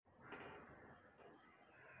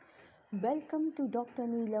Welcome to Dr.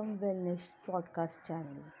 Neelam Wellness podcast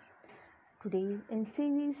channel. Today in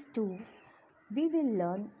series 2, we will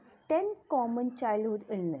learn 10 common childhood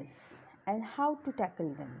illness and how to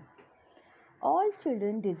tackle them. All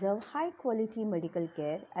children deserve high quality medical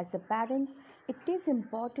care. As a parent, it is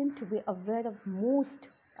important to be aware of most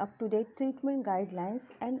up to date treatment guidelines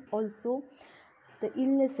and also the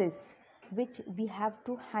illnesses which we have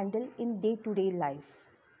to handle in day to day life.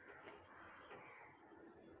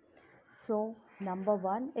 So, number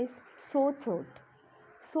one is sore throat.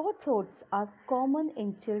 Sore throats are common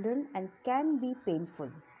in children and can be painful.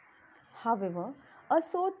 However, a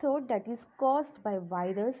sore throat that is caused by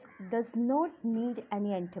virus does not need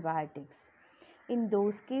any antibiotics. In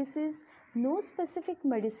those cases, no specific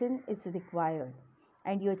medicine is required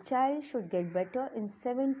and your child should get better in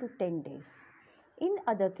 7 to 10 days. In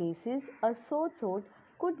other cases, a sore throat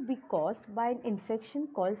could be caused by an infection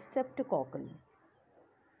called streptococcal,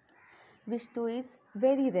 which too is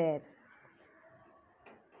very rare.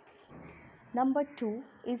 Number 2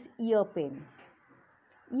 is ear pain.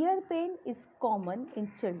 Ear pain is common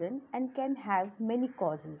in children and can have many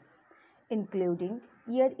causes, including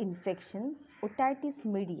ear infection, otitis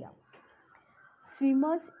media,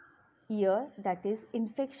 swimmer's ear, that is,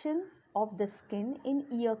 infection of the skin in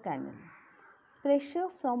ear canal, pressure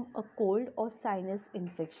from a cold or sinus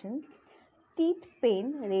infection, teeth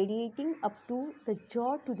pain radiating up to the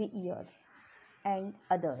jaw to the ear, and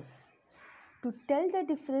others. To tell the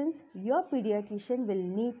difference, your pediatrician will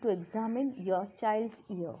need to examine your child's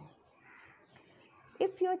ear.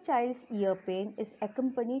 If your child's ear pain is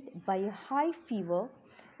accompanied by a high fever,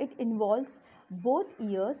 it involves both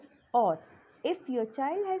ears, or if your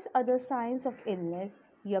child has other signs of illness,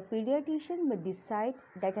 your pediatrician may decide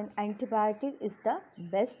that an antibiotic is the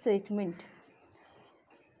best treatment,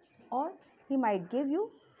 or he might give you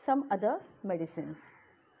some other medicines.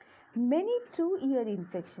 Many true ear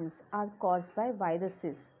infections are caused by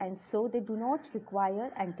viruses and so they do not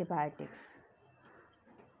require antibiotics.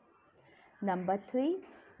 Number 3,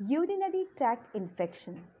 urinary tract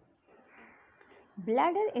infection.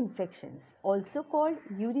 Bladder infections, also called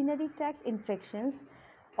urinary tract infections,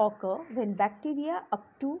 occur when bacteria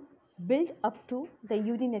build up to the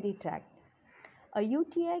urinary tract. A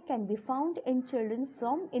UTI can be found in children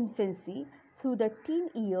from infancy through the teen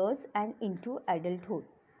years and into adulthood.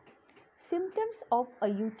 Symptoms of a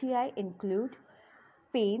UTI include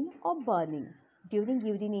pain or burning during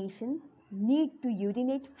urination, need to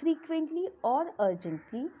urinate frequently or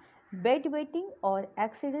urgently, bedwetting or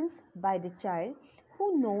accidents by the child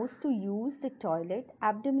who knows to use the toilet,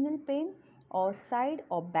 abdominal pain or side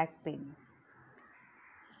or back pain.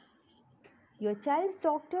 Your child's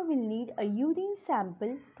doctor will need a urine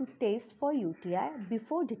sample to test for UTI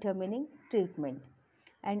before determining treatment,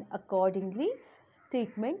 and accordingly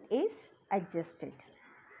treatment is adjusted.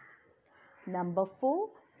 Number 4,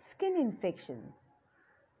 skin infection.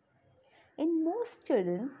 In most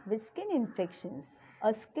children with skin infections,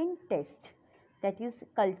 a skin test, that is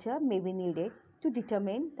culture, may be needed to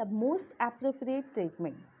determine the most appropriate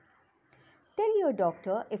treatment. Tell your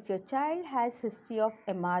doctor if your child has history of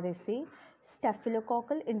MRSA,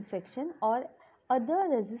 staphylococcal infection or other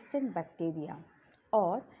resistant bacteria,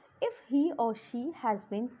 or if he or she has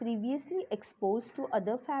been previously exposed to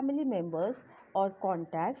other family members or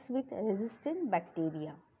contacts with resistant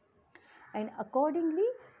bacteria, and accordingly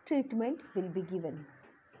treatment will be given.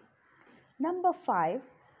 Number 5,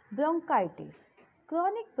 bronchitis.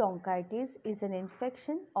 Chronic bronchitis is an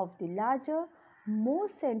infection of the larger, more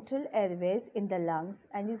central airways in the lungs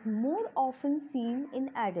and is more often seen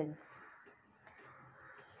in adults.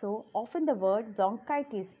 So, often the word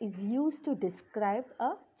bronchitis is used to describe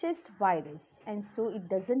a chest virus, and so it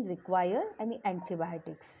doesn't require any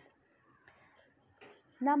antibiotics.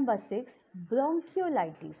 Number 6,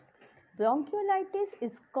 bronchiolitis. Bronchiolitis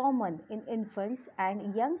is common in infants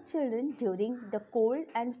and young children during the cold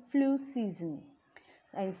and flu season,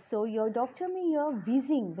 and so your doctor may hear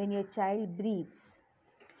wheezing when your child breathes.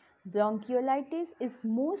 Bronchiolitis is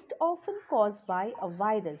most often caused by a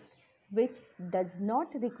virus which does not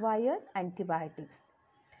require antibiotics.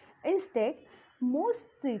 Instead, most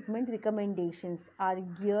treatment recommendations are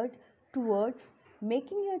geared towards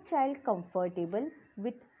making your child comfortable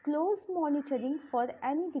with close monitoring for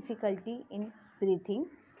any difficulty in breathing,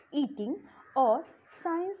 eating, or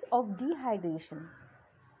signs of dehydration.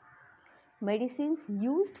 Medicines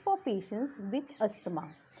used for patients with asthma,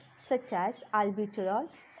 such as albuterol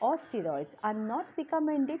or steroids, are not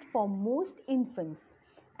recommended for most infants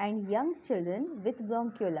and young children with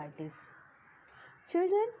bronchiolitis.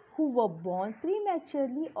 Children who were born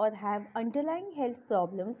prematurely or have underlying health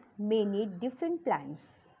problems may need different plans.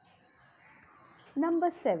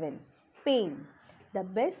 Number 7. Pain. The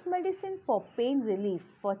best medicine for pain relief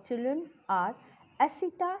for children are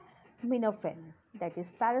acetaminophen, that is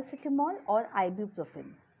paracetamol or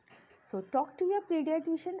ibuprofen. So talk to your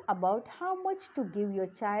pediatrician about how much to give your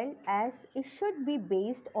child, as it should be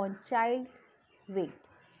based on child weight.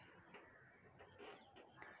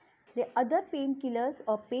 The other painkillers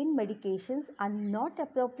or pain medications are not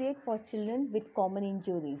appropriate for children with common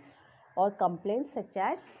injuries or complaints such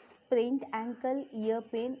as sprained ankle, ear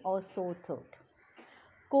pain or sore throat.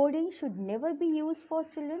 Codeine should never be used for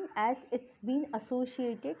children as it's been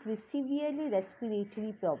associated with severely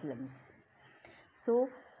respiratory problems. So,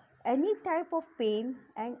 any type of pain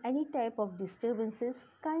and any type of disturbances,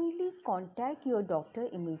 kindly contact your doctor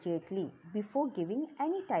immediately before giving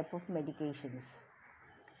any type of medications.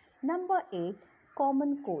 Number 8.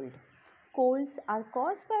 Common cold. Colds are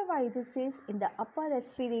caused by viruses in the upper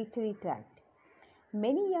respiratory tract.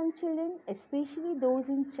 Many young children, especially those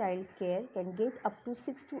in child care, can get up to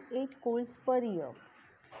 6 to 8 colds per year.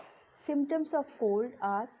 Symptoms of cold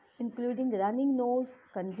are including running nose,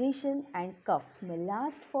 congestion and cough may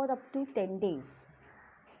last for up to 10 days.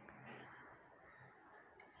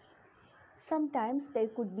 Sometimes there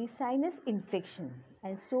could be sinus infection,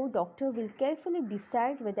 and so doctor will carefully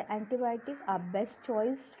decide whether antibiotics are best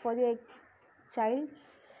choice for your child's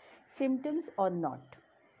symptoms or not.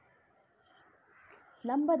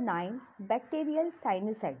 Number 9. Bacterial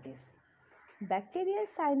sinusitis. Bacterial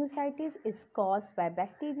sinusitis is caused by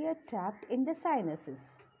bacteria trapped in the sinuses.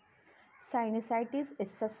 Sinusitis is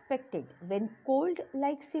suspected when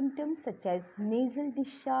cold-like symptoms such as nasal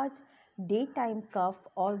discharge, daytime cough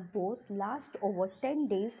or both last over 10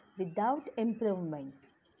 days without improvement.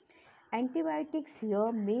 Antibiotics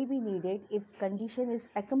here may be needed if condition is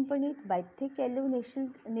accompanied by thick yellow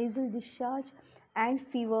nasal discharge and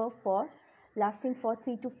fever for lasting for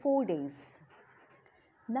 3 to 4 days.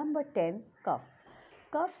 Number 10. Cough.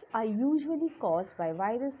 Coughs are usually caused by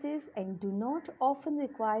viruses and do not often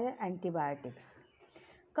require antibiotics.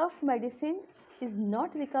 Cough medicine is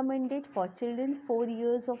not recommended for children 4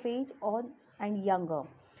 years of age and younger,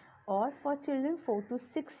 or for children 4 to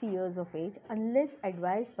 6 years of age unless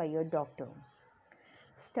advised by your doctor.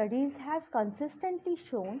 Studies have consistently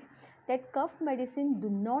shown that cough medicine do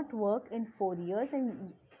not work in 4 years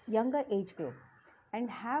and younger age group and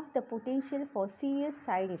have the potential for serious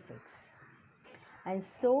side effects. And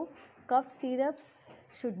so, cough syrups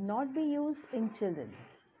should not be used in children.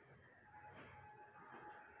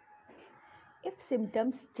 If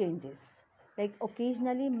symptoms changes, like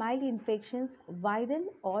occasionally mild infections, viral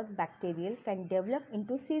or bacterial, can develop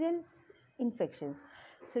into serious infections.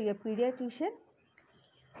 So your pediatrician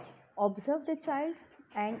observe the child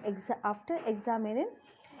and after examining,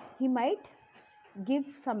 he might give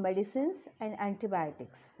some medicines and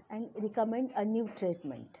antibiotics and recommend a new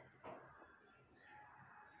treatment.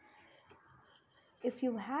 If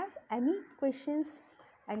you have any questions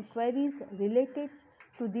and queries related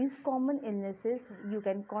to these common illnesses, you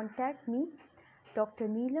can contact me, Dr.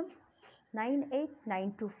 Neelam,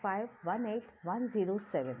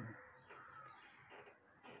 9892518107.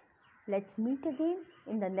 Let's meet again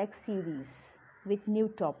in the next series with new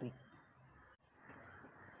topic.